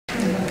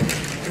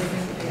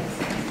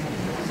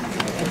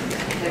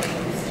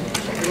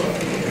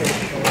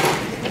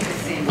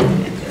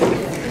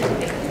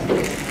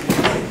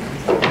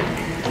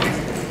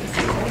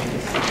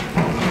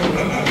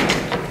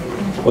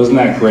Wasn't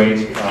that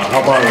great?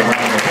 How about a round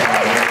of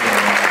applause for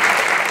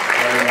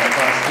Errol and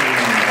McCluskie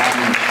and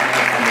Danny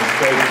Schmitt on this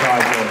great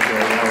project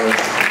there.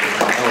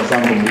 That was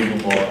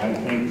unbelievable. I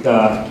think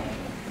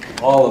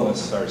all of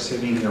us are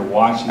sitting here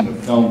watching the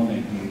film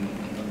thinking,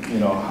 you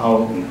know,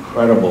 how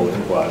incredible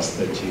it was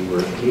that you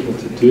were able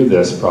to do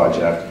this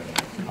project.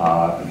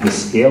 The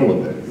scale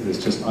of it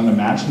is just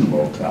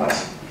unimaginable to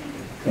us.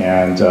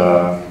 And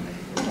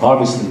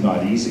obviously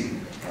not easy.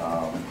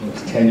 It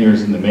was 10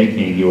 years in the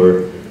making. You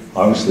were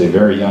obviously a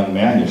very young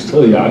man. You're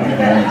still young,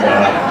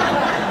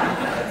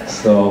 and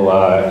so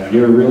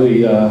you've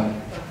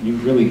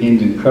really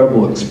gained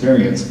incredible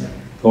experience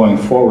going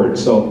forward.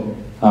 So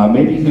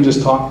maybe you can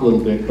just talk a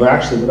little bit, or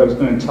actually what I was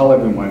going to tell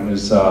everyone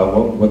is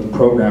what the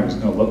program is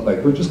going to look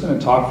like. We're just going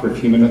to talk for a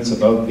few minutes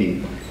about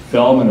the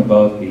film and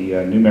about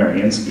the new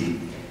Mariinsky.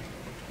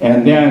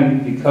 And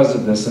then, because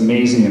of this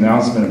amazing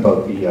announcement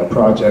about the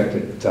project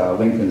at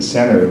Lincoln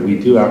Center, we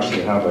do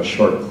actually have a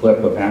short clip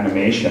of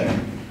animation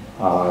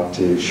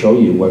to show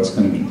you what's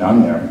going to be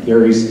done there.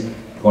 Gary's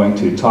going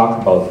to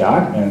talk about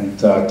that and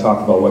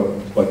talk about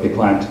what they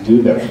plan to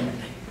do there.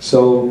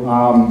 So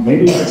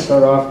maybe we could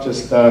start off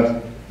just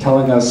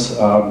telling us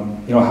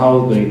you know,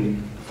 how the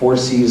Four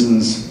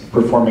Seasons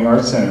Performing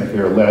Arts Center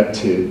here led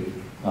to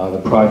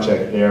the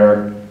project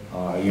there.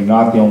 You're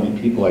not the only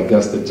people, I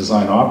guess, that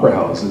design opera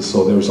houses,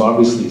 so there's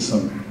obviously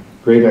some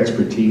great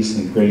expertise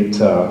and great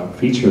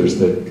features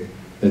that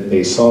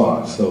they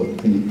saw. So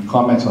can you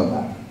comment on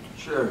that?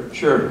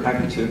 Sure,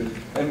 happy to.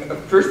 And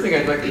first thing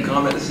I'd like to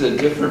comment, this is a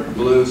different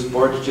blue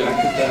sports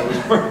jacket that I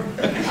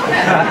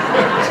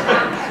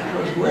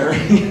was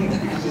wearing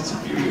just a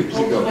few years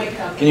ago.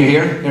 Can you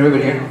hear? Can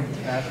everybody hear?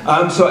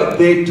 So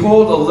they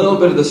told a little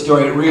bit of the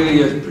story. It really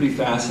is pretty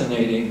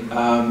fascinating.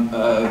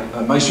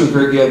 Maestro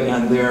Gergiev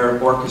and their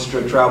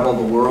orchestra traveled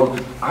the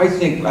world. I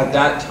think at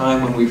that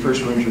time when we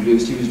first were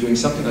introduced, he was doing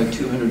something like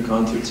 200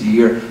 concerts a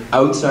year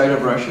outside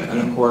of Russia, and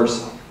of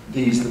course,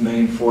 he's the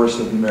main force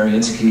of the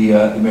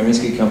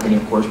Mariinsky company,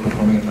 of course,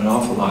 performing an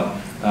awful lot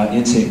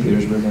in St.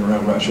 Petersburg and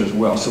around Russia as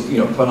well. So, you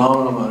know,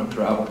 phenomenal amount of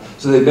travel.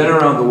 So they've been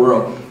around the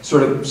world,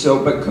 sort of.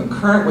 So, but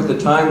concurrent with the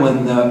time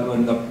when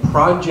the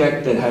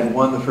project that had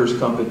won the first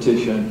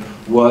competition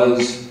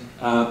was,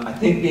 I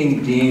think,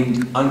 being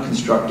deemed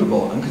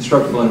unconstructable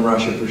in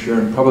Russia for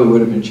sure, and probably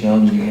would have been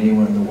challenging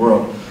anywhere in the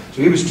world.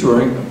 So he was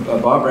touring.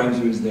 Bob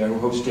Ramsey was there,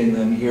 hosting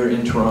them here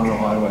in Toronto,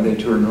 Ottawa. They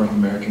toured North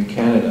America and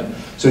Canada.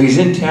 So he's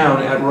in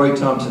town at Roy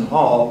Thomson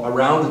Hall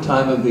around the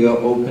time of the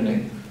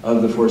opening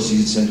of the Four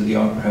Seasons Centre, the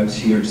Opera House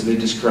here. So they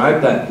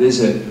described that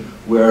visit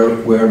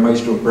where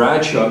Maestro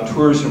Bradshaw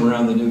tours him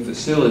around the new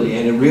facility,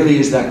 and it really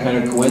is that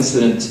kind of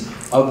coincidence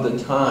of the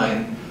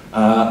time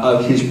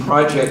of his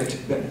project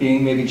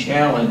being maybe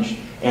challenged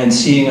and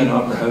seeing an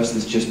opera house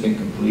that's just been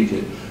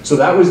completed. So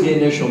that was the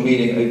initial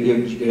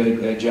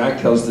meeting.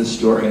 Jack tells this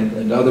story,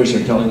 and others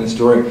are telling the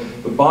story.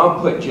 But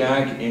Bob put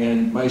Jack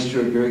and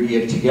Maestro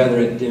Gergiev together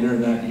at dinner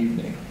that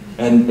evening.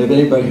 And if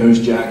anybody knows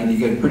Jack, and you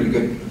get a pretty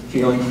good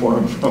feeling for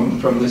him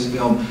from this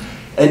film,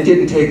 it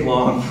didn't take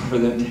long for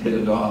them to hit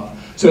it off.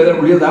 So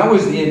that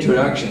was the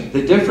introduction.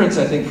 The difference,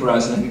 I think, for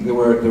us, and I think there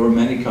were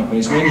many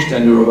companies, we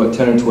understand there were about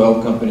 10 or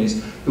 12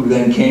 companies who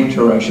then came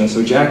to Russia.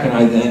 So Jack and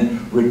I then,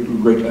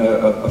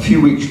 a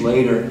few weeks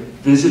later,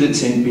 visited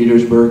St.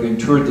 Petersburg and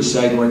toured the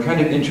site, and were kind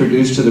of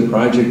introduced to the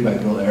project by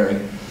Bill Airy.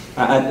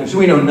 So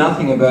we know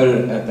nothing about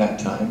it at that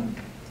time.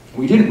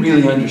 We didn't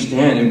really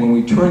understand, and when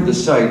we toured the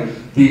site,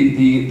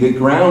 the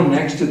ground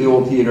next to the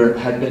old theater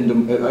had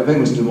been, I think it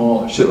was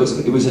demolished. So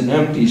it was an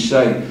empty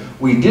site.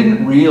 We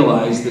didn't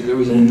realize that there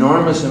was an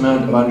enormous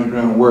amount of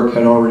underground work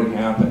had already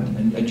happened.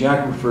 And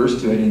Jack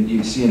refers to it, and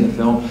you see in the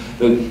film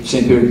that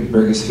St.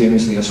 Petersburg is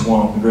famously a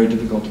swamp and very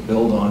difficult to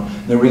build on.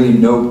 There are really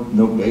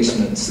no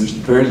basements. There's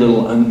very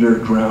little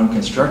underground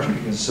construction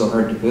because it's so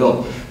hard to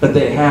build. But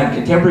they had,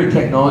 contemporary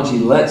technology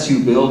lets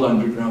you build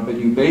underground, but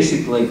you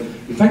basically,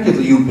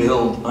 effectively you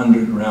build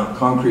underground.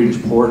 Concrete is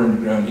poured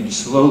underground, you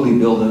just slowly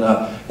build it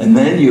up, and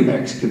then you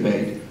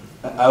excavate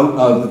out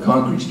of the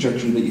concrete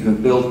structure that you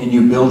have built, and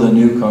you build a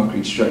new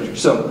concrete structure.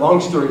 So, long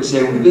story to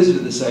say, when we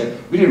visited the site,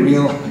 we didn't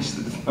realize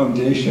that the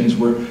foundations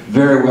were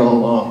very well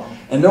along.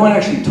 And no one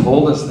actually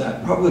told us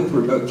that, probably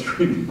for about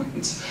 3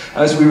 months,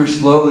 as we were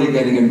slowly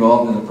getting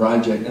involved in the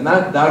project. And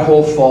that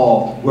whole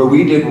fall, where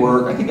we did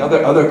work, I think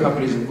other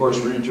companies, of course,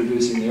 were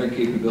introducing their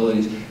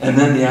capabilities, and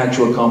then the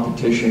actual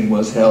competition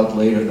was held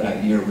later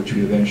that year, which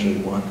we eventually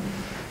won.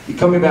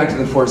 Coming back to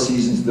the Four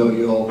Seasons,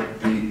 though,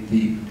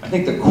 I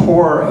think the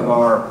core of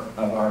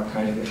our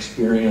kind of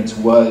experience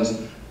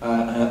was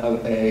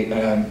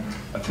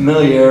a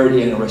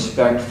familiarity and a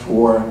respect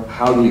for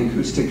how the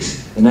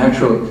acoustics, the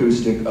natural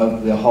acoustic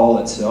of the hall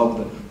itself,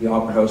 the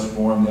opera house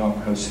form, the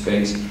opera house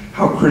space,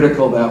 how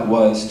critical that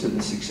was to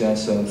the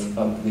success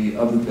of the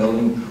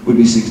building,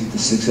 the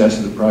success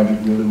of the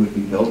project really would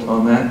be built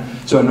on that.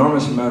 So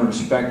enormous amount of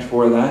respect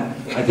for that.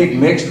 I think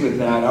mixed with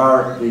that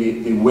are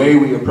the way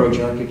we approach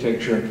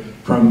architecture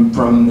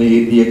from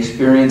the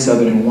experience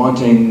of it and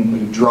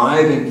wanting,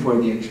 driving for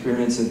the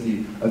experience of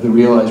the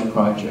realized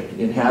project,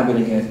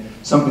 inhabiting it,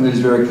 something that is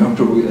very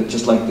comfortable,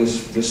 just like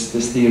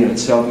this theater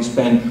itself. You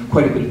spend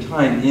quite a bit of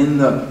time in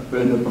the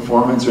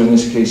performance, or in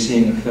this case,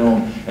 seeing a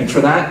film. And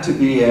for that to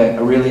be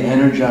a really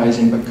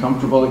energizing but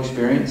comfortable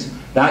experience,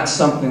 that's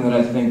something that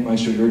I think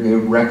Maestro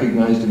Gergiev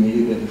recognized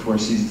immediately at the Four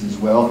Seasons as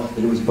well,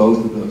 that it was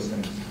both of those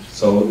things.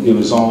 So it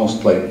was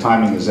almost like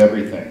timing is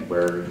everything,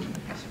 where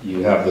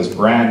you have this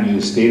brand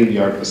new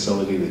state-of-the-art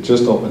facility that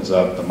just opens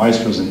up, the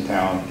maestro's in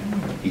town,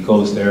 he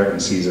goes there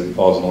and sees it,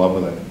 falls in love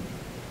with it.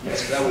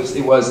 Yes,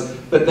 it was.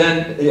 But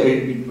then,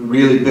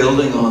 really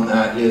building on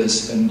that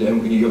is, and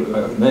many of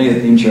the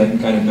themes here I can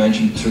kind of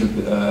mention, sort of,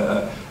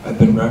 have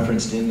been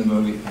referenced in the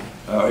movie,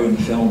 in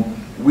the film.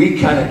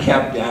 We kind of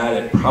kept at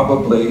it,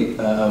 probably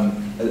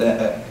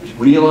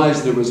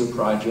realized there was a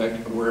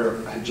project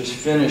where I had just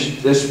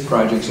finished this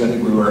project, so I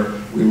think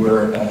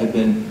had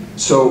been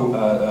so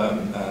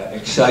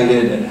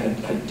excited and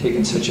had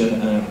taken such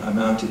an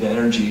amount of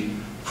energy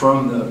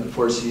from the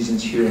Four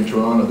Seasons here in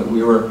Toronto that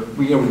we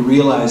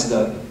realized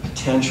the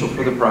potential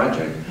for the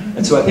project.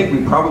 And so I think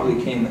we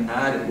probably came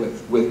at it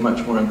with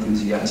much more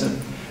enthusiasm.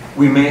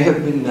 We may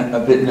have been a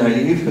bit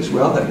naive as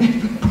well. That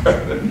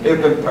may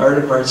have been part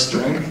of our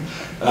strength.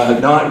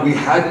 We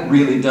hadn't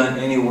really done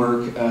any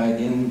work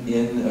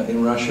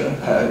in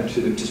Russia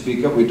to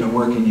speak of. We'd done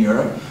work in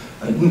Europe.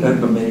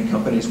 Many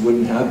companies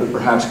wouldn't have, but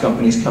perhaps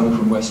companies coming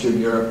from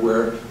Western Europe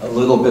were a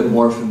little bit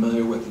more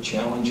familiar with the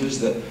challenges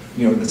that,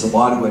 that's a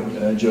lot of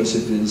what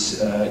Joseph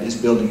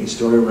is building his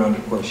story around,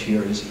 of course,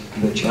 here is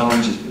the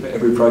challenges.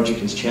 Every project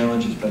has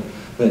challenges, but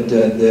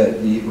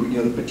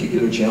the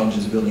particular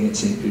challenges of building at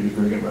St.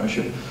 Petersburg in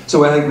Russia.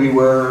 So I think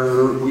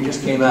we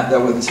just came at that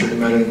with a certain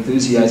amount of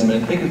enthusiasm,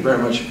 and I think it's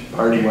very much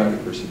part of why we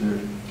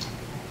persevered.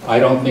 I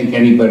don't think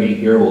anybody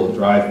here will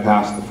drive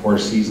past the Four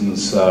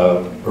Seasons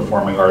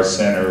Performing Arts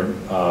Center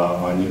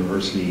on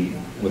University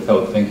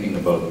without thinking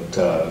about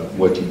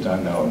what you've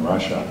done now in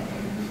Russia.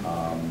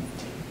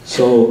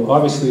 So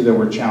obviously there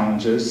were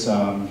challenges. Do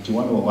you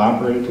want to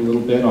elaborate a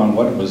little bit on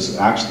what it was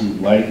actually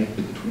like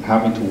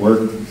having to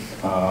work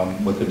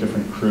with a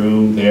different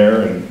crew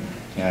there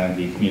and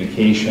the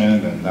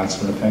communication and that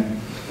sort of thing?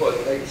 Well,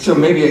 so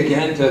maybe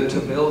again to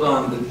build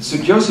on, so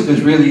Joseph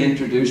has really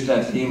introduced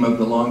that theme of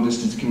the long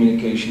distance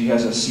communication. He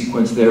has a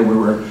sequence there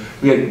where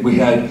we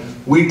had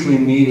weekly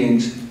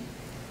meetings,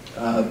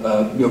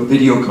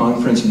 video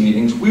conference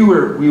meetings. We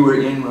were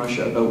in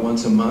Russia about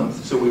once a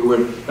month, so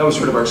that was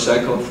sort of our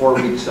cycle, a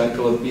 4-week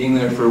cycle of being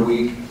there for a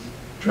week,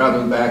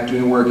 traveling back,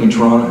 doing work in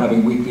Toronto,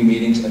 having weekly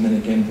meetings, and then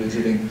again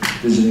visiting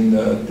this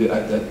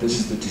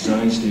is the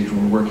design stage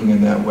when we're working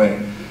in that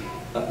way.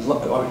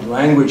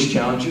 Language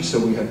challenges, so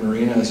we had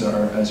Marina as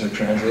our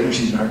translator.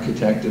 She's an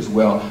architect as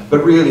well.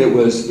 But really, it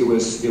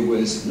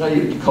was not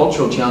even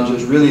cultural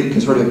challenges. Really,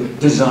 sort of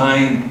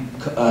design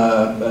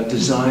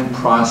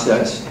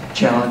process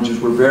challenges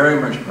were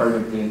very much part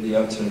of the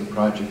outset of the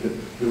project.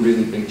 The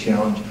really big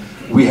challenge.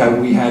 We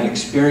had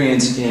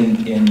experience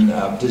in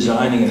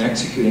designing and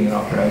executing an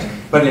opera house,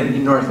 but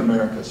in North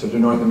America, so to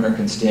North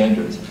American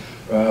standards.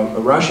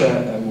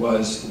 Russia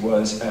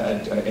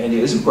and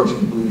is of course a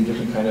completely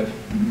different kind of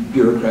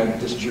bureaucratic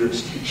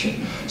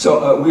jurisdiction.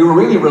 So we were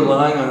really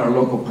relying on our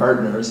local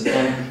partners,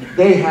 and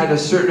they had a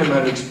certain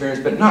amount of experience,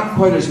 but not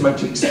quite as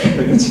much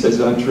experience as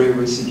Andre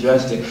was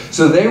suggesting.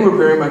 So they were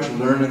very much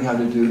learning how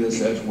to do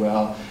this as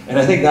well. And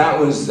I think that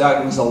was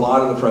a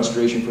lot of the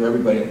frustration for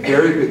everybody. A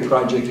very big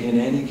project in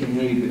any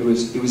community. It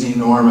was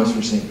enormous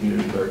for St.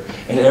 Petersburg,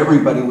 and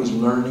everybody was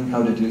learning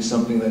how to do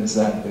something that is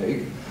that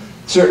big.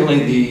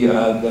 Certainly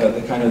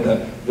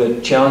the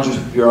challenges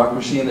with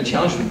bureaucracy and the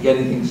challenges with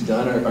getting things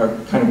done are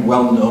kind of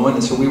well known,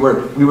 and so we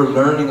were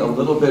learning a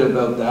little bit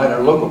about that.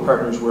 Our local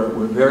partners were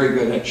very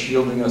good at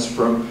shielding us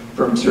from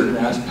certain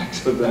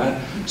aspects of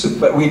that. So,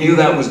 but we knew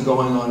that was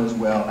going on as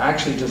well,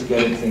 actually just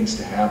getting things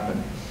to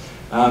happen.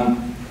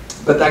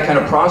 But that kind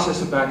of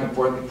process of back and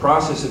forth, the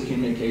process of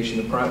communication,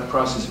 the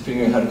process of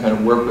figuring out how to kind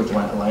of work with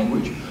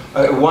language.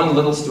 One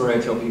little story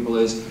I tell people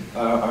is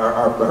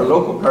our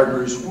local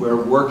partners were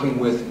working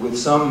with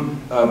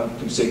some,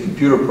 say,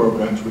 computer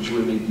programs, which were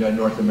really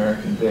North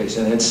American based,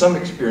 and had some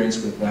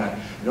experience with that.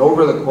 And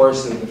over the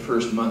course of the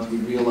first month, we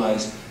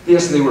realized,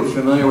 yes, they were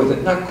familiar with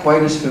it, not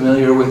quite as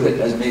familiar with it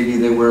as maybe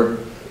they were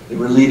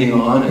leading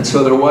on, and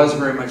so there was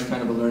very much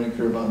kind of a learning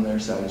curve on their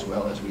side as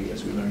well as we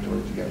learned to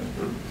work together.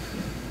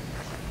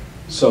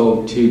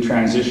 So to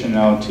transition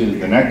now to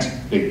the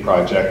next big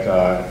project,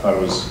 I thought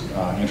it was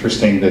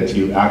interesting that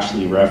you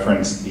actually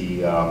referenced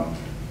the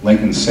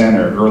Lincoln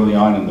Center early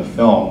on in the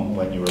film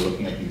when you were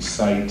looking at the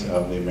site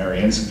of the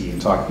Mariinsky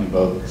and talking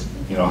about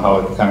how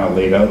it kind of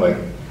laid out like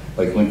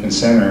Lincoln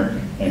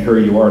Center, and here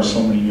you are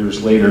so many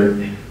years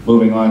later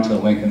moving on to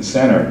Lincoln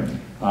Center.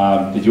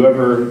 Did you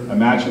ever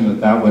imagine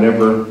that would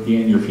ever be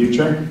in your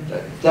future?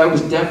 That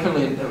was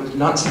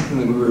not something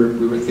that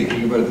we were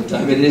thinking about at the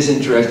time. It is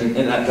interesting,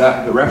 and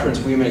the reference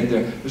we make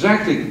there was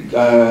actually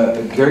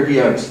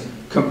Gergiev's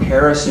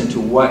comparison to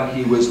what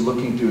he was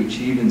looking to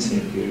achieve in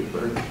St.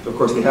 Petersburg. So of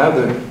course, they have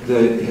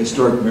the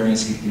historic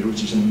Mariinsky Theatre,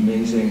 which is an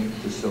amazing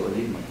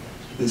facility.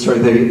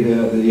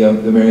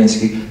 the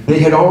Mariinsky, they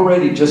had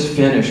already just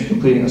finished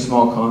completing a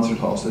small concert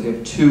hall, so they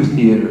have 2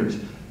 theaters.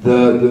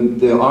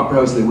 The opera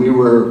house that we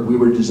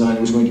were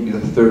designing was going to be the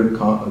third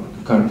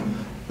kind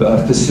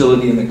of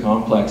facility in the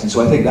complex, and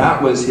so I think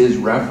that was his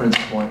reference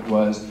point,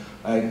 was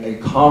a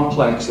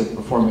complex of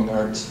performing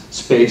arts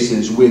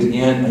spaces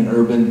within an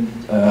urban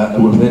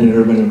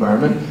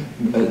environment.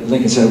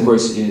 Lincoln Center, of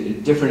course,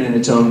 different in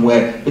its own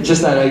way, but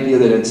just that idea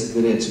that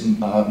it's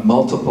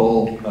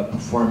multiple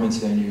performance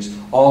venues,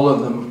 all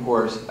of them, of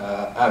course,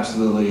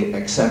 absolutely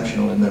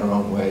exceptional in their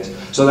own ways.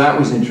 So that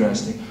was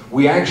interesting.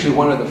 We actually,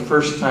 one of the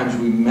first times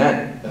we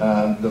met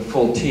the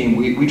full team,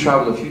 we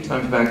traveled a few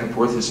times back and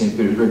forth to St.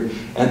 Petersburg,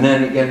 and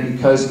then again,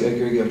 because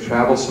Gergiev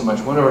traveled so much,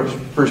 one of our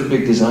first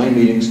big design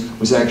meetings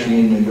was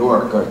actually in New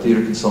York. Our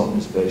theater consultant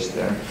was based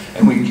there,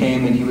 and we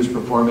came and he was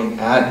performing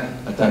at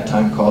that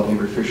time called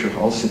Avery Fisher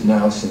Hall,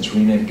 now since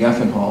renamed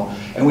Geffen Hall,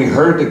 and we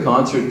heard the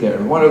concert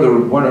there. One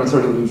of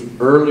sort of those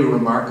early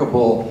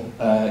remarkable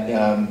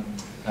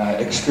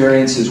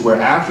experiences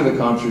where after the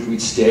concert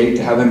we'd stay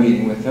to have a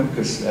meeting with them,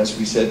 because as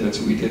we said, that's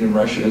what we did in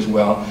Russia as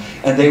well.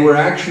 And they were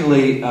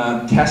actually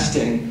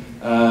testing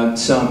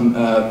some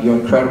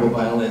incredible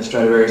violins,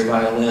 Stradivarius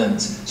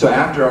violins. So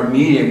after our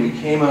meeting, we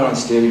came out on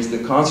stage,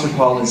 the concert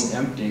hall is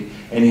empty,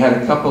 and he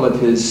had a couple of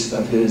his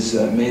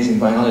amazing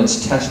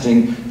violinists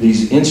testing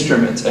these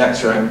instruments.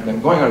 Sorry,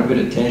 I'm going on a bit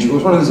of a tangent. It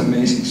was one of those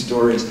amazing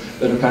stories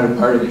that are kind of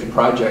part of these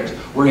projects,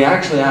 where he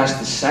actually asked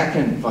the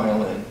second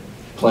violin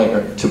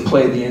player to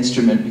play the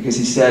instrument, because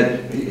he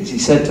said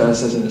to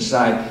us as an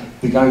aside,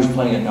 the guy who's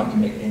playing it now can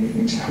make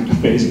anything sound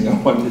amazing. I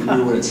want to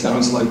hear what it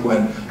sounds like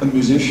when a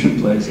musician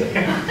plays it.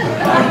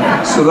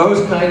 So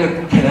those kind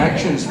of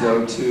connections,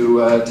 though,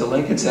 to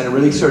Lincoln Center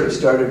really sort of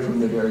started from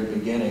the very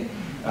beginning.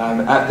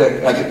 At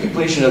the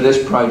completion of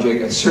this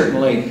project,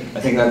 certainly,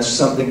 I think that's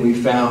something we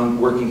found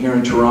working here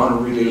in Toronto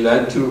really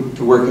led to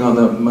working on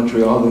the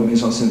Montreal, the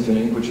Maison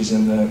Symphonique, which is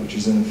in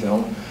the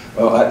film.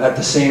 At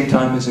the same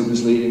time as it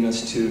was leading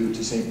us to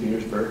St.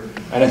 Petersburg.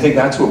 And I think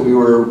that's what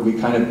we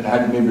kind of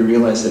had maybe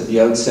realized at the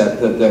outset,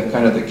 that the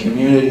kind of the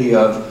community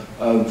of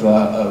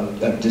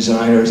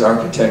designers,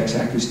 architects,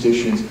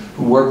 acousticians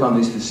who work on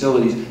these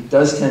facilities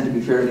does tend to be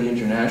fairly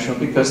international,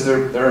 because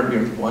there are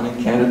one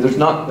in Canada, there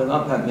are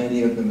not that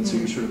many of them, and so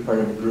you're sort of part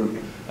of a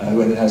group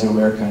that has a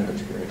rare kind of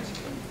experience.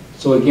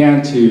 So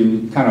again,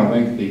 to kind of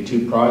link the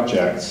 2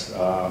 projects,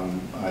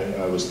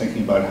 I was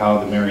thinking about how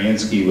the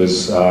Mariinsky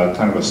was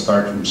kind of a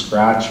start from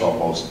scratch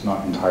almost,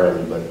 not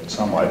entirely, but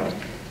somewhat.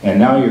 And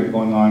now you're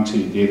going on to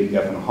David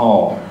Geffen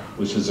Hall,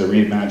 which is a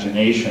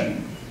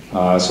reimagination.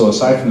 So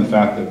aside from the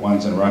fact that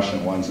one's in Russia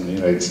and one's in the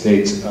United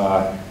States,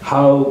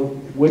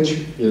 which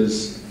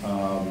is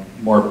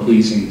more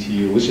pleasing to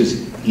you? Which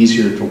is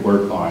easier to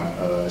work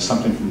on?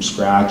 Something from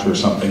scratch, or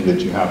something that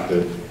you have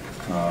to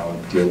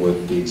deal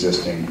with the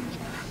existing?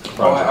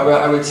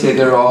 I would say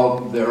they're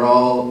all.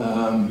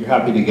 You're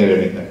happy to get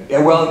anything.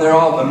 Yeah, well, they're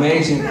all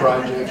amazing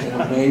projects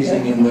and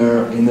amazing in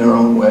their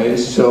own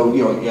ways. So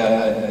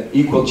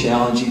equal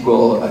challenge,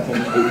 I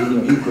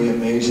think equally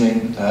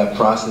amazing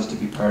process to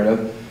be part of.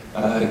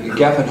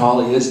 Geffen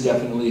Hall is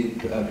definitely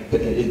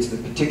it's the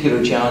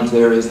particular challenge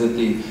there is that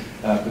the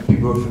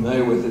people who are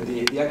familiar with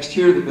it, the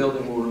exterior of the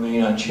building will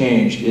remain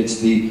unchanged. It's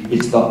the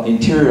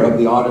interior of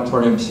the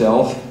auditorium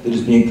itself that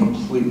is being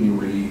completely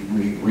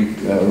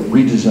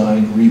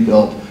redesigned,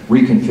 rebuilt,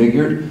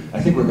 reconfigured.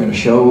 I think we're going to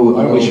show.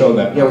 Why don't we show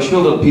that? Yeah, we'll show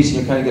a little piece, and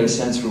you'll kind of get a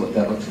sense for what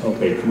that looks like.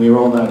 Okay, can we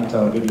roll that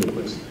video,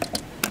 please?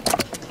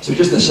 So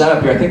just the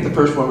setup here. I think the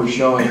first one we're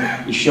showing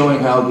is showing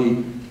how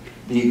the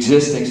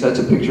existing. So that's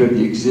a picture of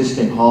the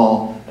existing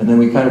hall, and then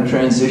we kind of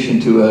transition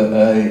to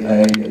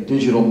a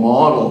digital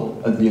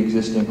model of the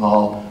existing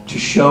hall to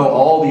show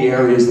all the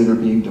areas that are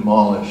being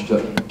demolished.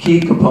 A key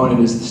component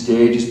is the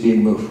stage is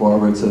being moved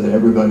forward so that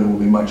everybody will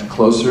be much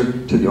closer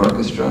to the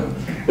orchestra.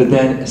 But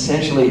then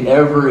essentially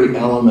every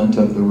element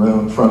of the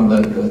room, from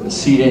the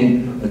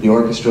seating at the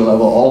orchestra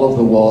level, all of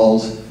the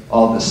walls,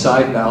 all the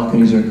side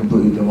balconies are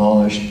completely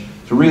demolished.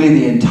 So really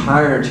the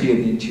entirety of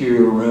the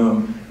interior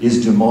room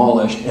is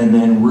demolished and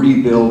then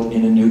rebuilt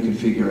in a new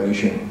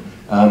configuration.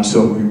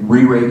 So we're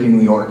re-raking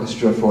the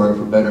orchestra for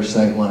better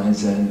sight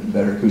lines and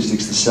better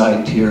acoustics. The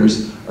side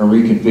tiers are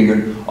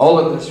reconfigured. All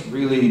of this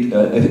really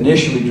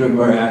initially driven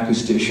by our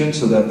acoustician,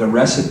 so that the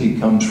recipe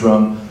comes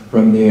from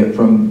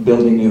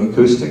building new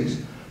acoustics.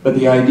 But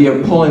the idea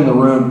of pulling the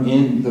room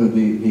in,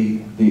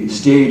 the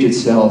stage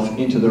itself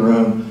into the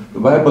room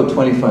by about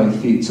 25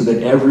 feet so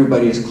that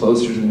everybody is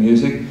closer to the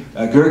music.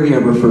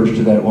 Gergiev refers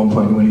to that at one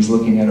point when he's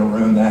looking at a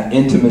room, that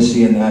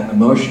intimacy and that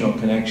emotional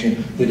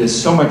connection that is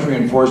so much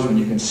reinforced when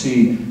you can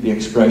see the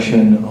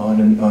expression on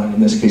in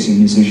this case, a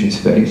musician's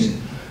face.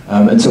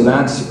 And so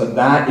that's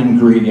that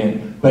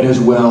ingredient, but as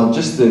well,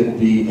 just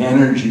the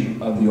energy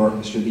of the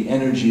orchestra, the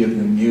energy of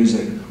the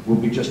music will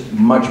be just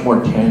much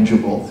more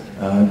tangible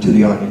to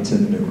the audience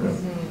in the new room.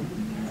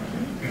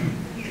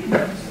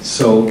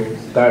 So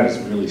that is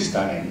really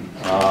stunning.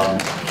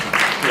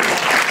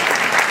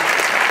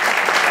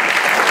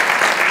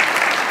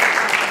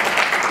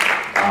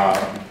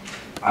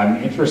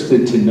 I'm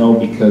interested to know,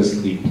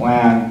 because the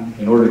plan,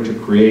 in order to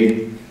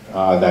create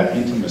that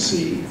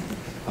intimacy,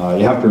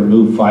 you have to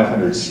remove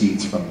 500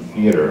 seats from the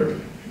theater,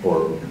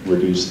 or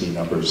reduce the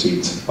number of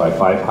seats by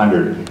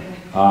 500.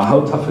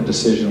 How tough a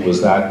decision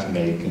was that to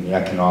make in the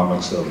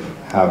economics of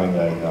having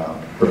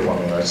a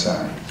performing arts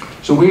center?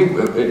 So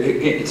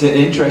it's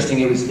interesting,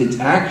 it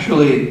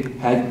actually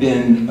had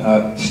been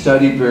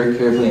studied very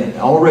carefully and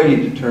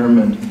already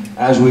determined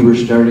as we were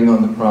starting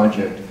on the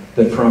project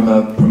that from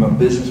a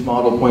business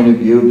model point of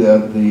view,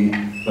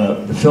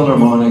 the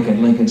Philharmonic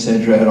and Lincoln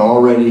Center had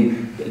already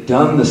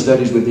done the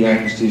studies with the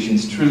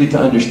acousticians truly to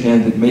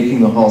understand that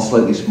making the hall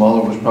slightly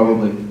smaller was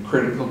probably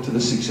critical to the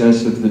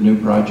success of the new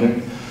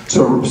project.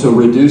 So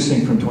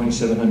reducing from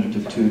 2,700 to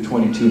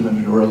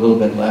 2,200 or a little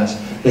bit less,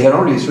 they had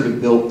already sort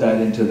of built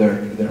that into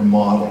their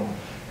model.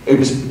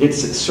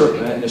 It's sort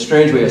of, in a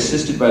strange way,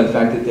 assisted by the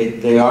fact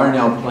that they are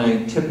now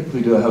playing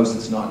typically to a house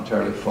that's not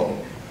entirely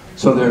full.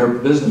 So their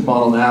business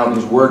model now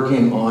is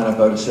working on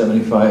about a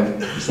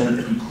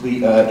 75%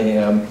 complete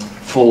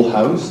full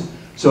house.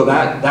 So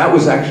that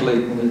was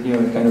actually,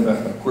 kind of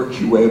a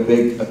quirky way,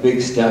 a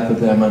big step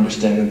of them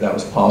understanding that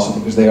was possible,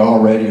 because they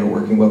already are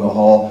working with a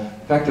hall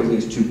effectively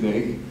is too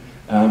big.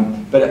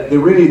 But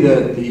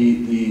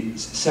the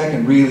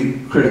second really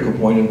critical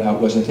point of that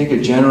was, I think,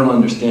 a general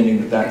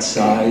understanding that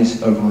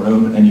size of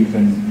room,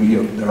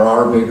 and there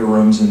are bigger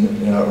rooms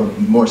and or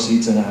more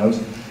seats in a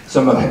house.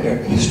 Some of the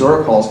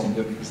historic halls can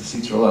do it because the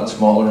seats are a lot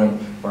smaller and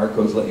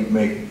barcodes let you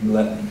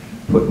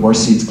put more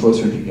seats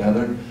closer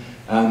together.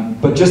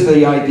 But just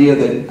the idea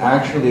that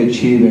actually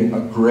achieving a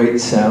great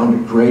sound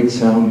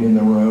in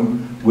the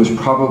room was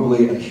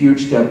probably a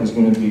huge step was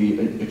going to be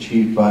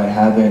achieved by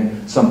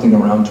having something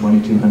around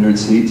 2,200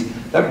 seats.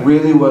 That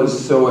really was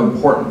so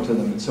important to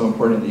them and so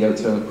important at the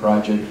outset of the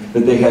project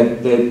that they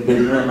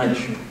very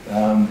much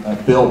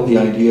built the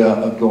idea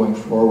of going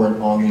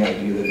forward on the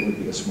idea that it would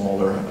be a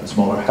smaller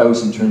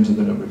house in terms of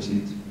the number of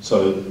seats.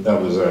 So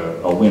that was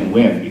a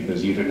win-win,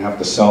 because you didn't have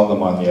to sell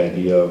them on the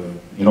idea of,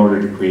 in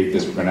order to create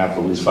this, we're going to have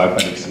to lose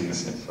 500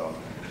 seats. So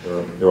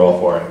they're all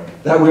for it.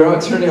 We were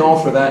certainly all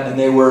for that, and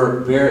they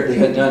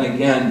had done,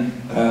 again,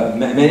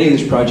 many of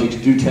these projects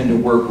do tend to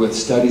work with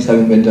studies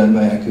having been done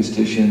by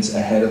acousticians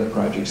ahead of the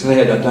project. So they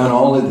had done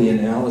all of the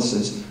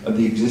analysis of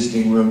the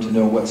existing room to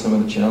know what some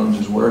of the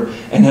challenges were,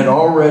 and had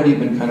already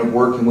been kind of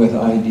working with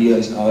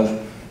ideas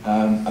of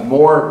a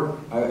more,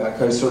 I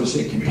could sort of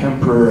say,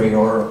 contemporary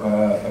or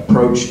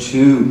approach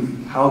to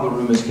how the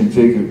room is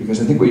configured, because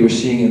I think what you're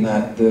seeing in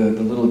that, the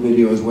little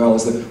video as well,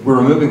 is that we're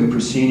removing the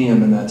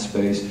proscenium in that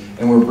space,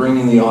 and we're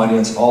bringing the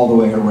audience all the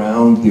way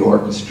around the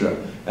orchestra.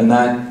 And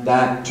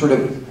that sort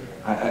of,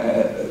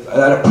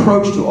 that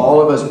approach to all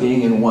of us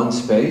being in one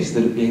space,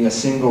 that it being a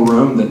single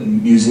room, that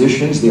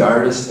musicians, the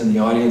artists, and the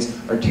audience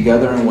are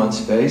together in one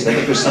space, I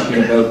think there's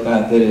something about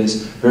that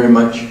is very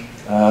much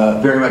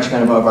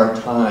kind of our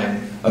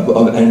time.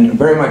 And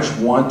very much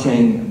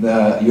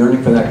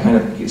yearning for that kind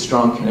of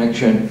strong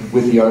connection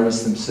with the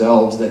artists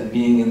themselves, that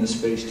being in the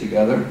space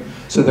together.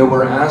 So there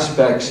were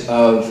aspects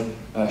of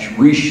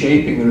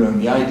reshaping the room,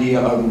 the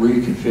idea of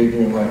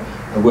reconfiguring,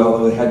 well,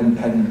 they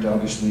hadn't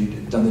obviously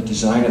done the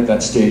design at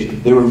that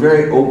stage. They were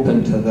very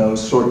open to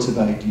those sorts of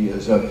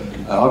ideas of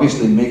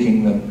obviously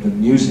making the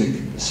music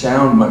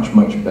sound much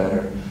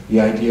better. The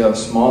idea of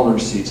smaller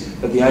seats,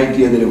 but the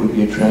idea that it would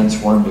be a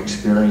transformed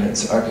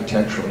experience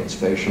architecturally and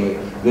spatially.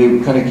 They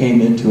kind of came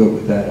into it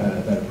with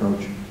that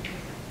approach.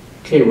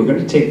 Okay, we're going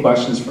to take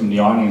questions from the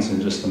audience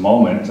in just a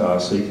moment,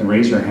 so you can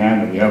raise your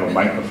hand, and we have a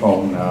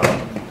microphone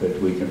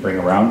that we can bring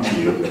around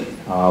to you.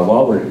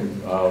 While we're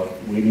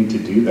waiting to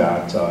do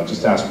that,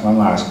 just ask one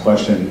last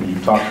question. You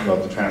talked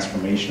about the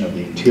transformation of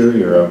the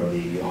interior of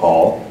the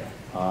hall.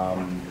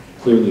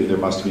 Clearly there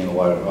must have been a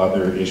lot of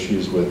other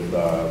issues with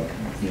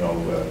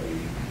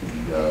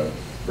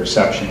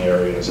reception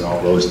areas and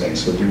all those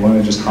things. So do you want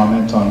to just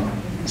comment on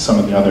some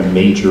of the other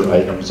major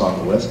items on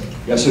the list?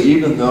 Yeah, so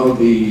even though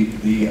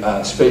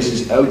the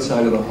spaces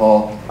outside of the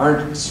hall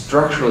aren't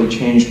structurally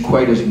changed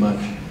quite as much,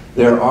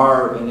 there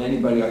are, and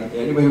anybody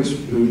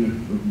who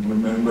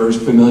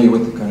remembers, familiar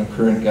with the kind of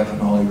current Geffen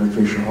Hall, Avery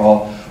Fisher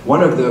Hall,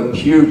 one of the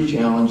huge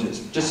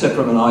challenges, just said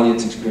from an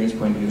audience experience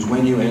point of view, is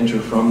when you enter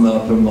from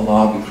the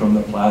lobby, from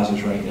the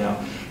plazas right now,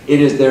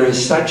 there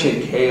is such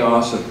a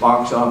chaos of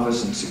box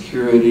office and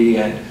security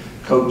and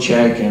coat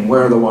check and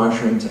where are the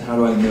washrooms and how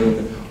do I move.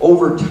 And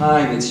over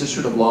time, it's just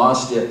sort of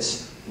lost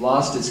its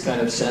kind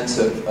of sense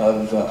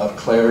of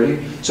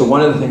clarity. So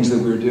one of the things that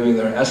we're doing,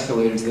 there are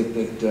escalators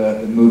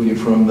that move you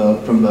from the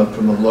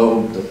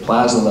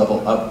plaza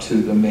level up to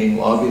the main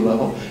lobby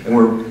level, and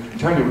we're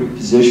trying to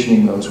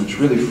repositioning those, which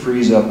really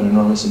frees up an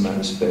enormous amount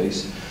of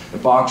space. The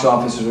box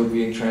offices are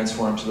being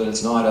transformed so that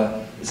it's not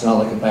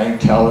like a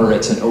bank teller,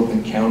 it's an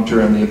open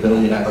counter and the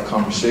ability to have a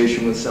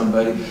conversation with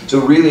somebody.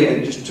 So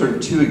really, just sort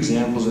of two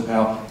examples of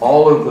how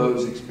all of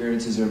those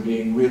experiences are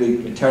being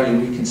really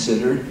entirely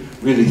reconsidered,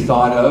 really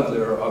thought of.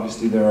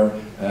 There are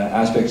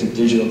aspects of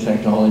digital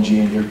technology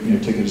and your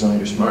ticket is on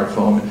your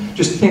smartphone,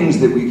 just things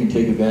that we can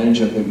take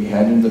advantage of that we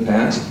hadn't in the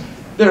past.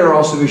 There are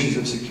also issues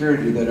of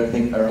security that I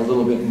think are a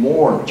little bit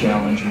more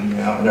challenging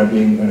now and are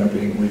being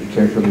really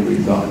carefully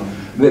rethought.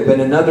 But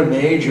another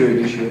major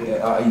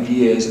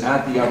idea is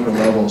at the upper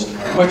levels,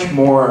 much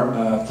more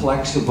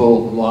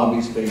flexible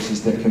lobby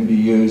spaces that can be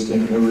used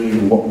in a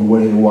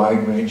really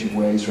wide range of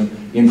ways, from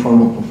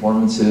informal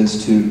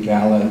performances to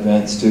gala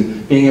events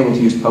to being able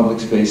to use public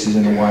spaces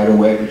in a wider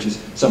way, which is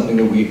something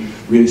that we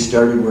really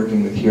started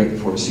working with here at the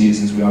Four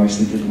Seasons. We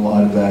obviously did a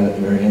lot of that at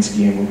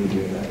Mariinsky, and we'll be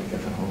doing that at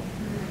Geffen Hall.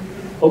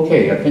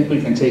 Okay, I think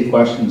we can take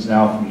questions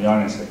now from the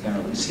audience. I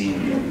can't really see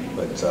you,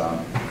 but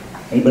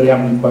anybody have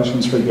any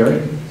questions for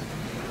Gary?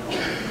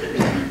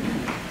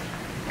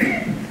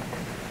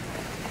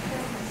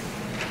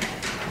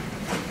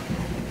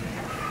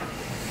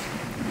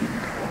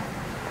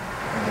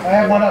 I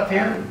have one up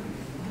here.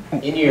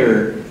 In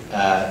your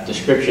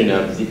description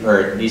of, or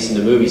at least in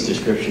the movie's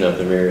description of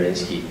the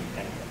Mariinsky,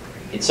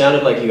 it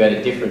sounded like you had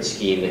a different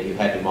scheme that you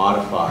had to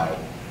modify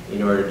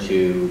in order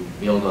to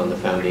build on the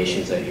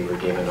foundations that you were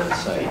given on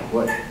site.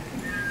 What,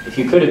 if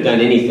you could have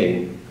done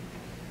anything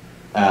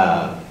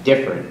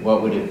different,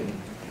 what would it,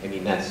 I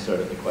mean, that's sort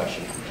of the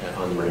question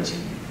on the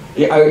Mariinsky.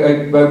 Yeah,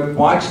 I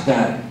watched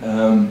that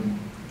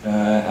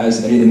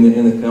as in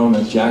the film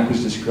as Jack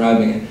was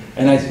describing it,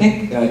 and I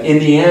think in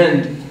the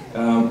end,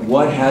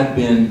 what had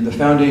been, the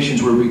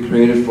foundations were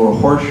recreated for a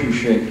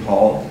horseshoe-shaped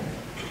hall,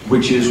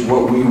 which is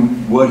what we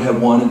would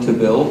have wanted to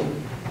build.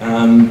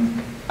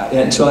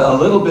 And so a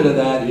little bit of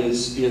that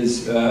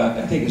is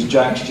I think, is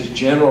Jack's just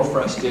general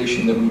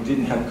frustration that we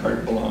didn't have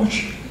carte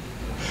blanche.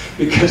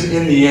 Because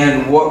in the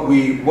end, what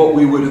we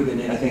would have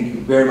been, I think,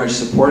 very much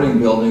supporting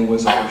building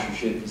was a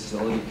horseshoe-shaped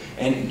facility.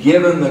 And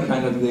given the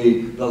kind of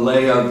the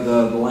lay of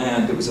the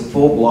land, it was a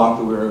full block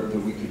that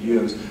we could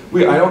use.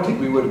 I don't think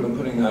we would have been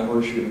putting that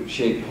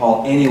horseshoe-shaped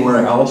hall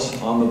anywhere else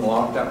on the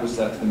block. That's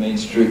the main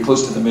street,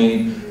 close to the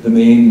main,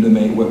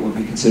 what would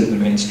be considered the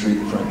main street,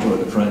 the front door,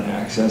 the front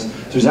access.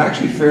 So there's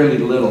actually fairly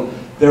little.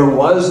 There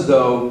was,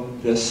 though,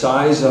 the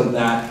size of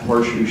that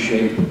horseshoe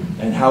shape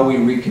and how we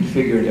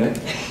reconfigured it.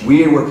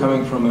 We were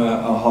coming from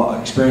a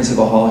experience of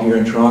a hall here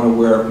in Toronto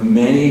where I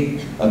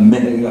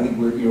think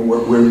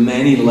we're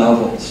many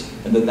levels,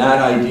 and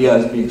that idea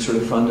as being sort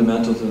of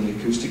fundamental to the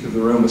acoustic of the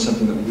room was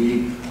something that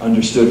we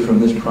understood from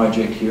this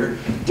project here.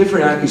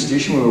 Different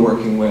acoustician we were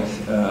working with,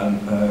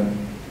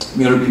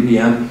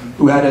 BBM,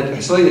 who had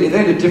they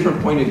had a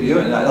different point of view,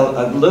 and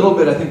a little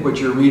bit I think what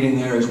you're reading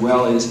there as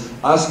well is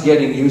us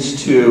getting used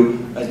to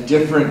a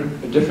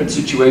different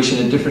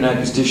situation, a different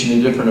acoustician,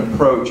 a different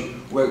approach,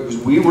 because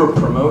we were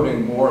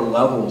promoting more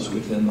levels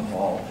within the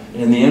hall.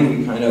 And in the end,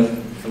 we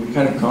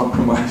kind of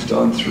compromised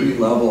on 3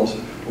 levels,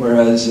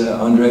 whereas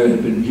Andre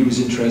he was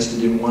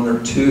interested in 1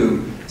 or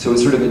 2. So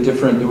it's sort of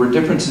there were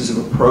differences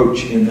of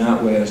approach in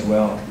that way as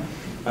well.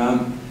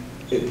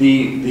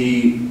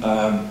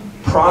 The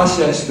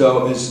process,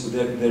 though,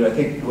 that I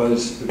think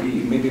was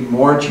maybe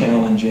more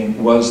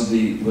challenging was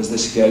the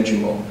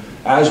schedule.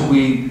 As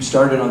we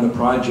started on the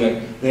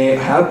project, they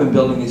have been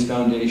building these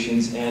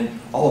foundations, and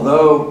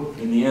although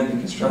in the end the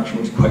construction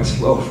was quite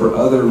slow for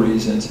other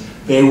reasons,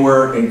 they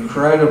were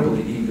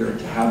incredibly eager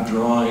to have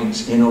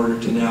drawings in order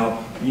to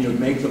now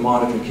make the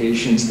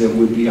modifications that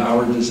would be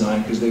our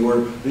design, because they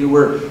were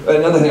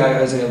another thing,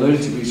 as I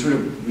alluded to, we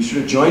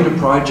sort of joined a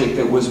project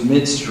that was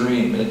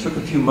midstream, and it took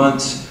a few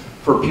months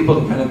for people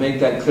to kind of make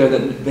that clear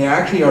that they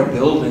actually are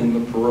building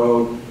the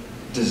Perot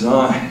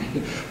design,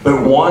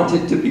 but want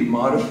it to be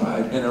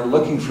modified and are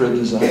looking for a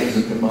designer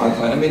who can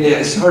modify it. I mean,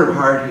 it's sort of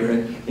hard here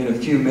in a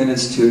few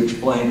minutes to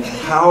explain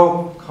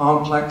how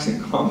complex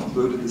and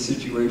convoluted the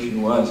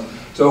situation was.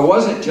 So it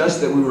wasn't just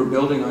that we were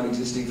building on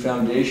existing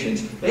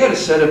foundations. They had a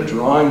set of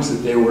drawings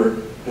that they were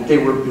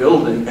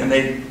building, and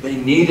they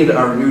needed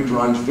our new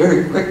drawings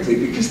very quickly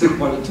because they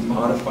wanted to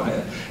modify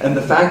it. And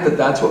the fact that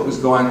that's what was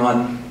going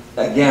on,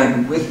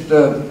 again, with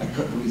the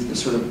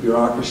sort of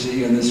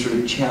bureaucracy and this sort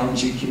of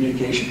challenging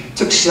communication, it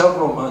took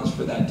several months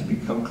for that to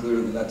become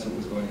clear that that's what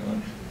was going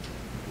on.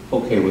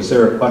 Okay, was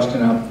there a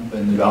question up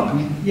in the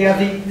balcony? Yeah,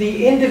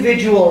 the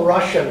individual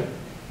Russian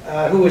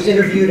who was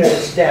interviewed at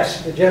his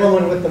desk, the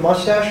gentleman with the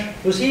mustache,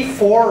 was he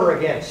for or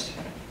against?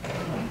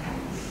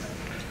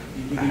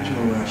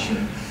 Individual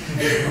Russian.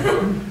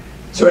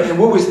 Sorry, and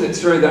what was the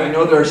story? That I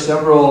know there are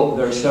several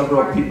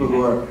people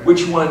who are.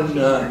 Which one?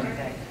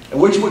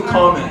 What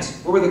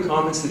comments? What were the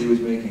comments that he was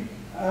making?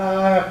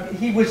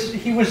 He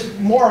was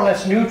more or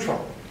less neutral.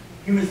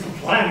 He was the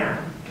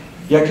planner.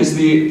 Yeah, because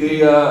the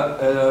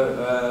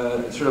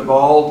sort of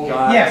bald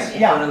guy yes,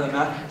 in yeah. front of the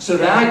map. So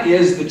that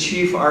is the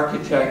chief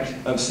architect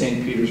of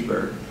St.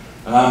 Petersburg,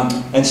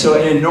 and so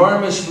an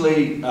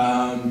enormously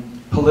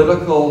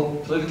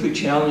politically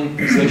challenging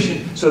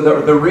position. So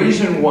the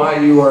reason why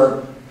you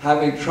are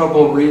having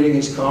trouble reading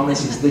his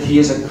comments is that he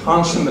is a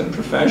consummate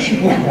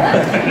professional,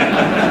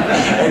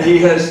 and he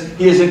has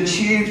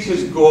achieved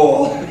his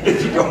goal.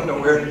 If you don't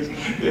know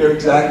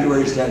exactly where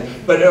he stands,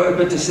 but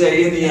to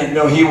say in the end,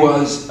 no, he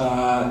was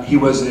a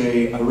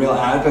real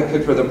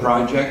advocate for the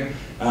project,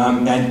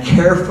 and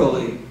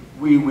carefully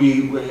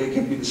it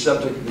can be the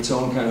subject of its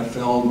own kind of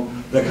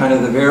film, the kind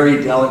of the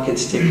very delicate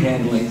stick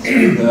handling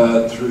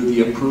through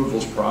the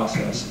approvals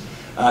process.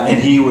 And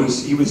he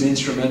was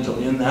instrumental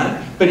in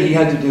that, but he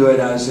had to do it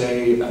as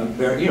a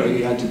very,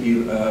 he had to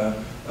be,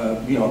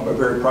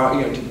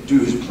 to do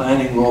his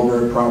planning role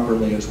very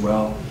properly as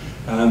well.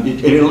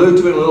 It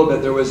alluded to it a little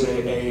bit. There was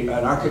an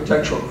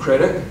architectural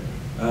critic,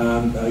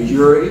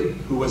 Yuri,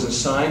 who was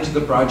assigned to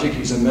the project.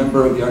 He's a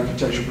member of the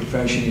architectural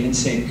profession in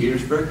St.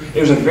 Petersburg.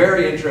 It was a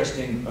very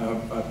interesting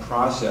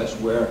process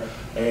where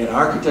an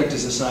architect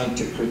is assigned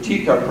to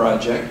critique our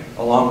project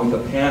along with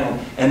a panel,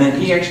 and then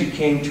he actually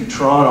came to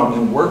Toronto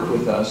and worked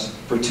with us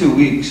for 2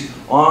 weeks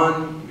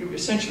on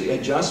essentially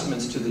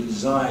adjustments to the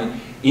design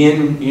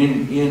in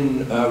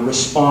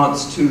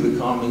response to the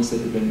comments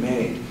that had been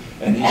made.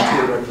 And he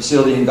toured our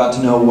facility and got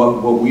to know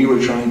what we were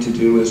trying to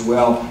do as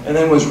well, and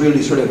then was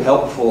really sort of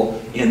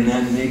helpful in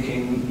then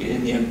making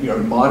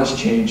modest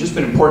changes,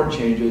 but important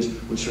changes,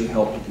 which sort of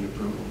helped with the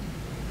approval.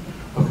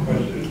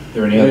 Okay. Are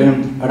there any other?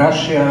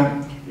 Russia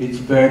is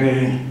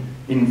very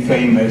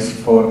infamous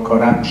for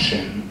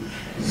corruption.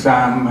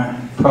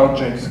 Some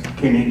projects,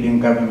 Canadian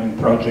government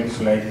projects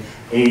like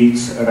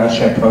AIDS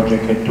Russia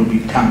project had to be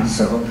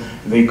cancelled.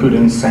 They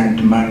couldn't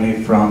send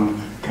money from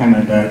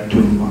Canada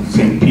to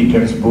St.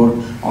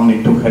 Petersburg,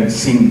 only to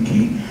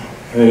Helsinki.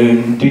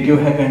 Did you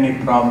have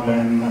any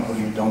problem, or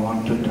you don't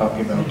want to talk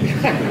about it?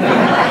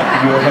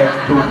 You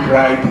have to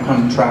bribe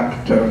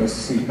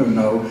contractors,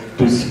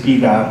 to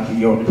speed up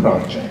your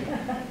project.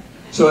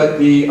 So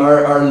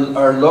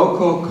our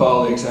local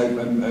colleagues, I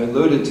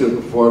alluded to it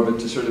before, but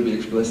to sort of be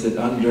explicit,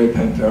 Andrei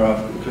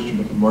Pamferov, Christian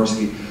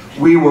Pomorsky,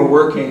 we were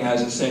working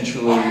as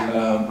essentially,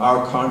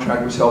 our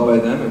contract was held by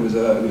them. It was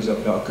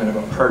a kind of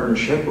a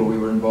partnership where we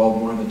were involved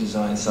more on the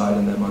design side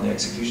and them on the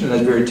execution. And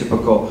that's very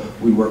typical.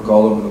 We work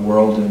all over the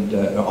world and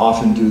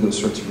often do those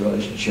sorts of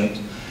relationships.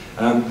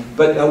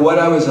 But what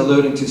I was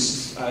alluding to,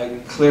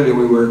 clearly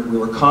we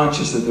were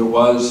conscious that there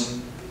was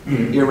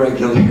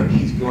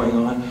irregularities going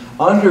on.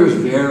 Andrei was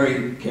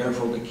very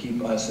careful to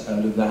keep us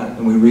out of that,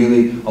 and we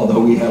really,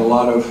 although we had a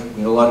lot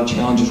of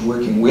challenges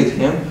working with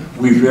him,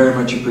 we very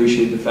much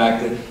appreciate the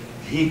fact that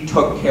he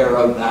took care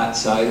of that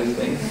side of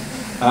things.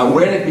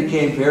 When it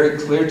became very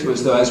clear to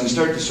us, though, as we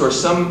started to source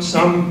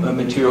some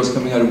materials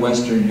coming out of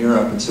Western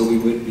Europe, and so we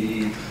would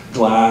be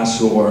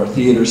glass or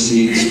theater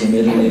seats from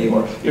Italy,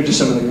 or just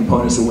some of the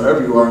components that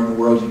wherever you are in the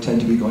world, you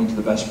tend to be going to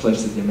the best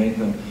place that they make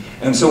them.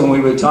 And so when we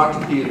would talk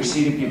to theater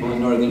seating people in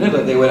northern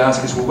Italy, they would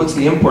ask us, well, what's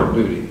the import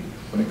duty?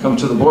 When it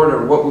comes to the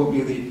border, what will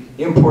be the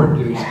import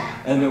duty?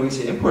 And then we'd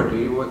say, import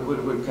duty? What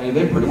kind of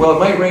import? Well, it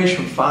might range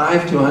from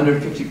 5 to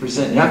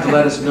 150%. You have to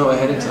let us know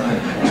ahead of time,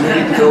 because we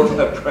need to build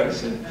that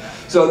price in.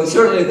 So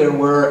certainly there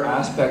were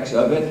aspects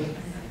of it.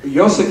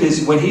 Josip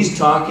is, when he's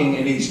talking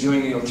and he's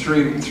doing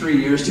 3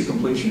 years to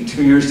completion,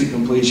 2 years to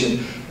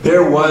completion,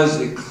 there was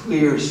a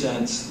clear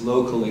sense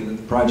locally that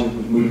the project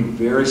was moving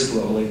very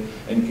slowly,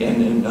 and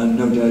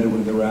no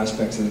doubt there were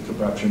aspects of the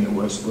corruption that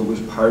was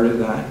part of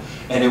that.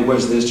 And it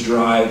was this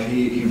drive,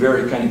 he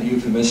very kind of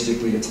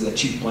euphemistically, it's the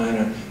chief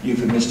planner,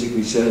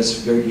 euphemistically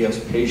says Gergiev's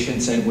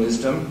patience and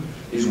wisdom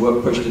is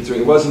what pushed it through.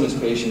 It wasn't his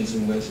patience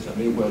and wisdom,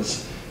 it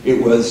was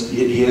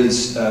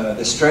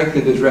the strength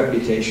of his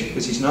reputation,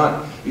 because he's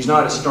not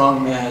a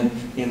strong man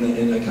in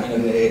a kind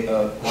of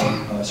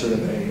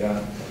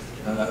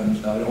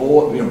an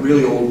old,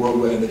 really old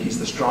world way that he's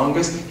the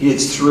strongest.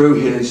 It's through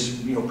his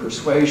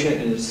persuasion,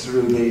 and it's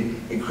through the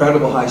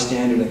incredible high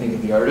standard, I think,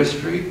 of the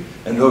artistry,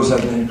 and those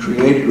have then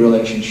created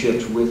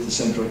relationships with the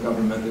central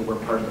government that were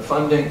part of the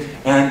funding,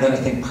 and then I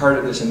think part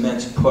of this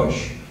immense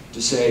push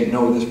to say,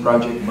 no, this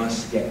project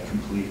must get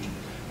complete.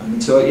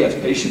 And so yes,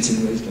 patience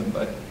and wisdom,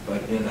 but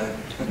in a...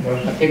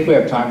 I think we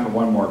have time for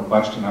one more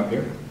question up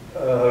here.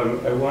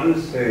 I want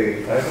to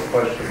say, I have a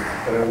question,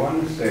 but I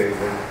want to say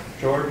that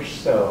George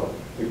Sell,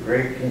 the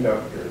great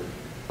conductor,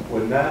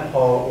 when that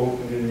hall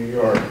opened in New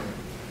York,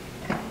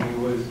 he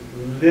was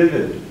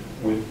livid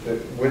with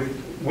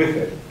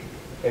it.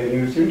 And he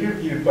was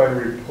interviewed by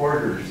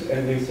reporters,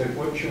 and they said,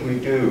 what should we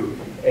do?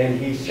 And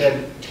he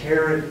said,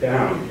 tear it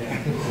down.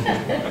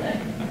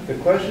 The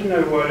question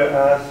I want to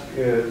ask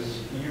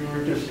is, you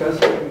were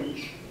discussing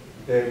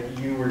that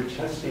you were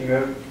testing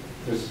out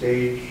the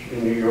stage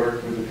in New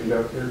York with a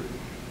conductor,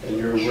 and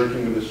you were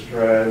working with a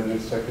Strad and a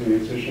second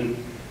musician.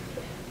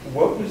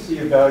 What was the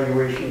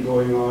evaluation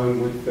going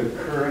on with the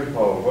current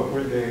hall? What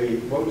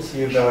was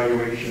the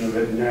evaluation of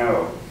it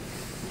now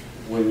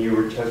when you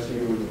were testing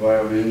it with the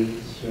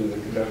violins and the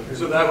conductor?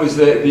 So that was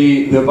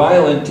the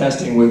violin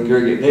testing with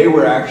Gergiev. They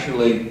were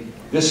actually,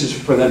 this is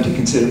for them to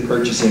consider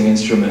purchasing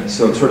instruments,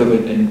 so it's sort of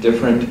a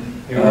different,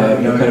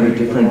 kind of a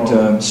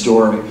different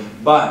story.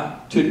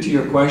 But to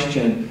your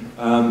question,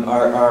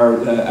 our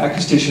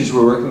acousticians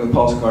were working with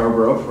Paul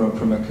Scarborough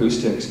from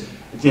Acoustics,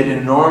 did an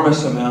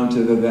enormous amount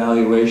of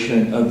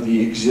evaluation of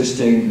the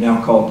existing,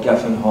 now called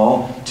Geffen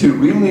Hall, to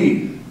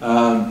really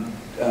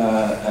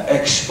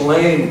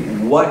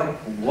explain what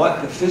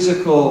the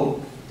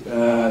physical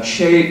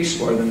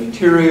shapes or the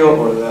material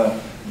or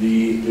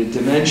the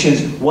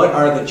dimensions, what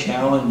are the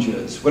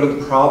challenges, what are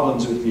the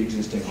problems with the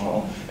existing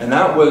hall. And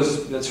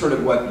that's sort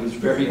of what is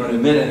very, in a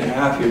minute and a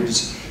half here,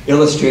 just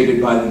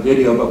illustrated by the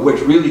video, but which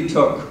really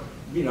took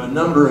a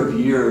number of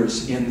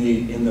years in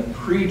the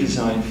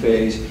pre-design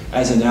phase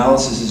as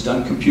analysis is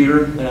done,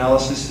 computer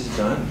analysis is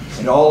done,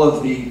 and all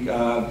of the,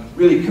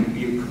 really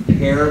you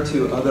compare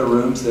to other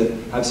rooms that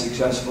have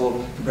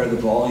successful, compare the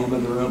volume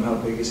of the room, how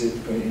big is it,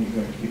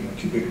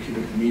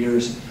 cubic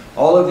meters.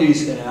 All of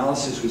these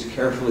analysis was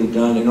carefully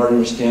done in order to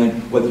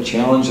understand what the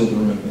challenge of the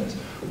room is.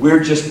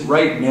 We're just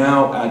right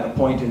now at a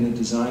point in the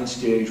design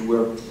stage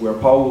where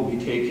Paul will be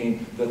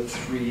taking the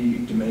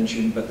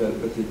 3D, but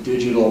the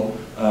digital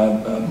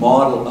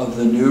model of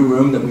the new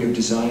room that we have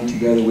designed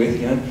together with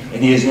him,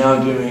 and he is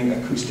now doing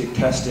acoustic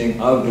testing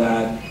of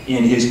that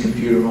in his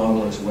computer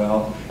model as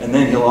well. And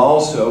then he'll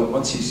also,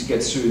 once he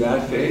gets through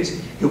that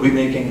phase, he'll be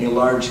making a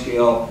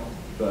large-scale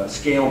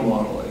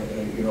model,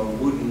 a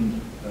wooden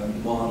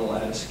model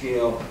at a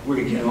scale where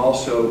you can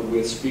also,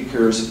 with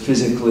speakers,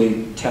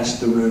 physically test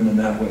the room in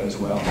that way as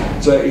well.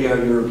 So yeah,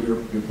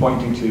 you're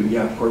pointing to,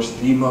 yeah, of course,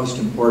 the most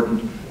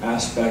important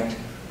aspect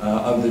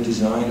of the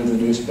design of the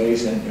new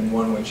space, and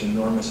one which an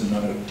enormous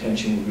amount of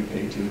attention will be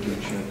paid to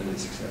ensure that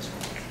it's successful.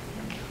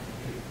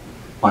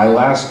 My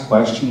last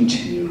question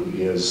to you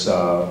is,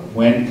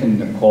 when can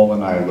Nicole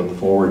and I look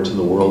forward to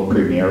the world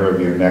premiere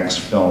of your next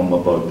film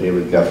about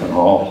David Geffen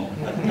Hall?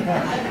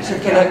 So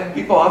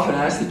people often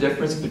ask the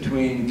difference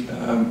between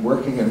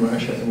working in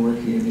Russia and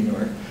working in New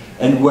York.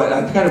 And what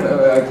I've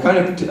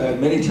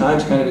many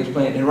times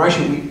explained, in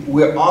Russia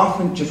we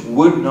often just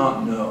would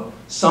not know.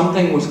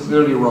 Something was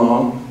clearly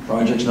wrong,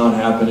 project's not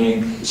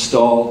happening,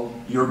 stalled,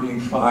 you're being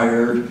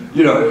fired,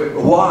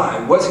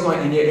 why? What's going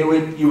on?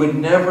 And you would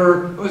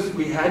never,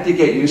 we had to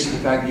get used to the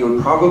fact that you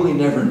would probably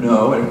never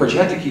know, and of course you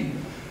had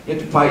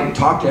to fight and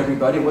talk to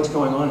everybody, what's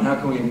going on, how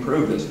can we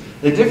improve this?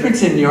 The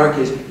difference in New York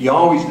is you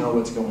always know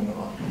what's going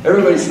on.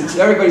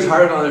 Everybody's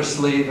hard on their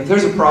sleeve. If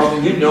there's a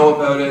problem, you know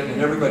about it,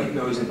 and everybody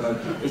knows about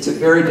it. It's a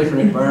very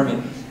different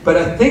environment. But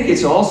I think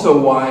it's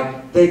also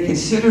why they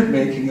considered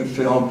making a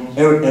film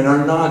and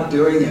are not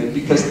doing it,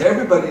 because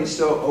everybody is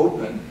so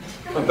open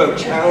about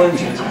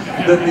challenges.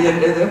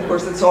 And of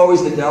course, that's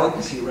always the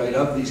delicacy, right,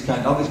 of this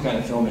kind of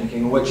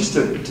filmmaking. What just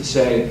to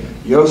say,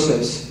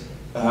 Yosef's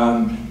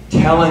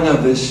telling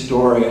of this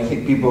story, I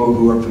think people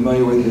who are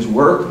familiar with his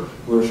work,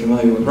 who are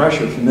familiar with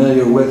Russia, are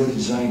familiar with the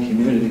design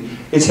community.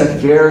 It's a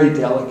very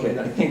delicate,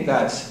 I think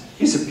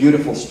it's a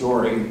beautiful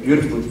story,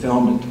 beautifully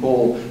filmed and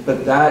told,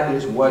 but that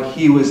is what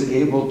he was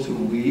able to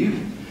weave,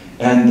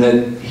 and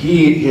that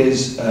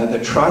the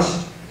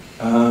trust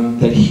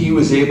that he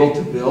was able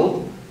to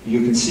build.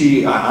 You can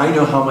see, I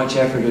know how much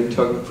effort it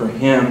took for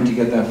him to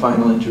get that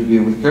final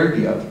interview with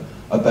Gergiev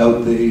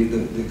about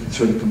the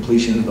sort of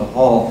completion of the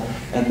hall,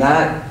 and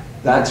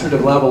that sort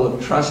of level of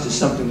trust is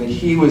something that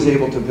he was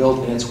able to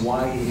build, and it's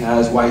why he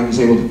was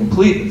able to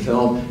complete the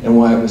film and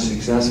why it was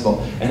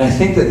successful. And I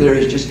think that there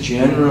is just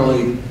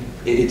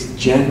it's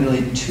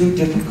generally too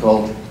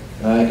difficult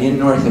in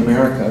North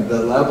America,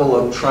 the level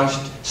of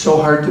trust, so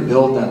hard to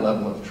build that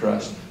level of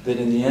trust, that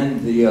in the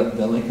end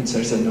the Lincoln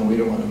Center said, no, we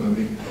don't want a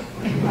movie.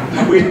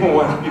 We don't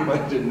want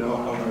anybody to know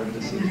how hard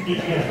this is.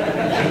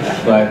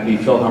 But the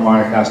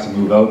Philharmonic has to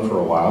move out for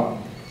a while.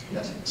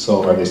 Yes.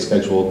 So are they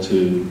scheduled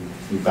to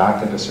be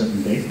back at a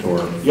certain date,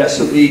 or? Yeah,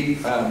 so I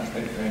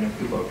know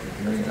people are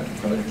preparing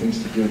other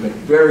things to do, but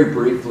very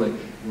briefly,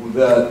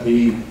 the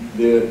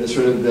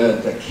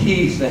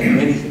key thing,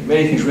 many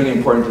things really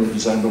important to the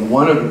design, but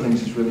one of the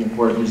things that's really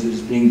important is that it's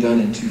being done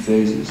in 2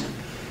 phases.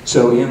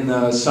 So in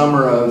the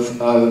summer of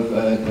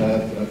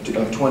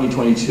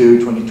 2022,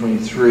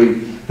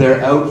 2023,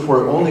 they're out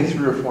for only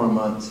 3 or 4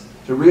 months.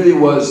 So it really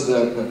was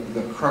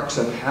the crux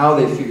of how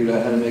they figured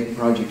out how to make the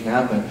project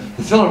happen.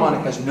 The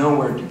Philharmonic has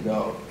nowhere to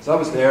go. So I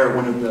was there,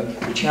 one of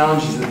the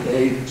challenges that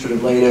they sort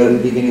of laid out at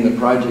the beginning of the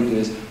project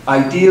is,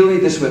 ideally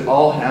this would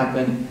all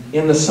happen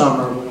in the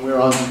summer when we're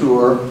on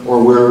tour,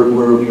 or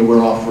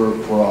we're off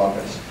for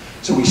August.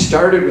 So we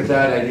started with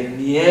that idea. In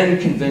the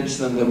end, convinced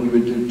them that we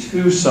would do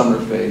 2 summer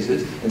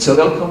phases, and so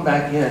they'll come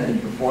back in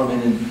and perform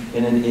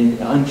in an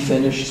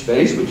unfinished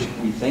space, which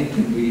we think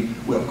can be,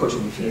 well, of course,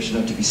 it'll be finished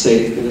enough to be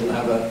safe, but it'll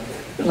have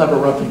a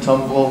rough and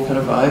tumble kind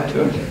of vibe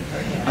to it.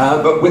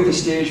 But with the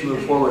stage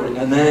move forward,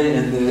 and then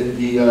in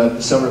the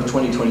summer of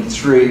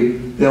 2023,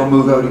 they'll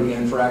move out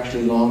again for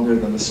actually longer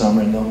than the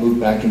summer, and they'll move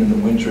back into the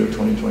winter of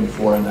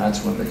 2024, and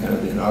that's when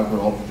the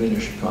inaugural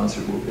finished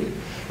concert will be.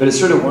 But it's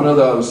sort of one of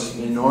those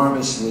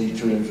enormously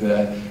sort of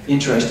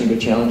interesting but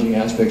challenging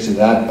aspects of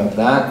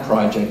that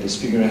project, is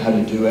figuring out how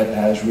to do it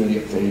as really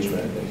a phased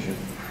renovation.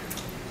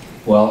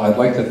 Well, I'd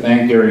like to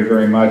thank Gary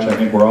very much. I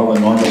think we're all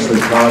enormously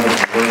proud of the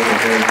work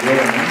that they're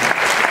doing.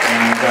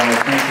 And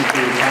thank you for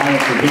your time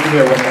and for being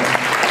here with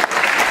us.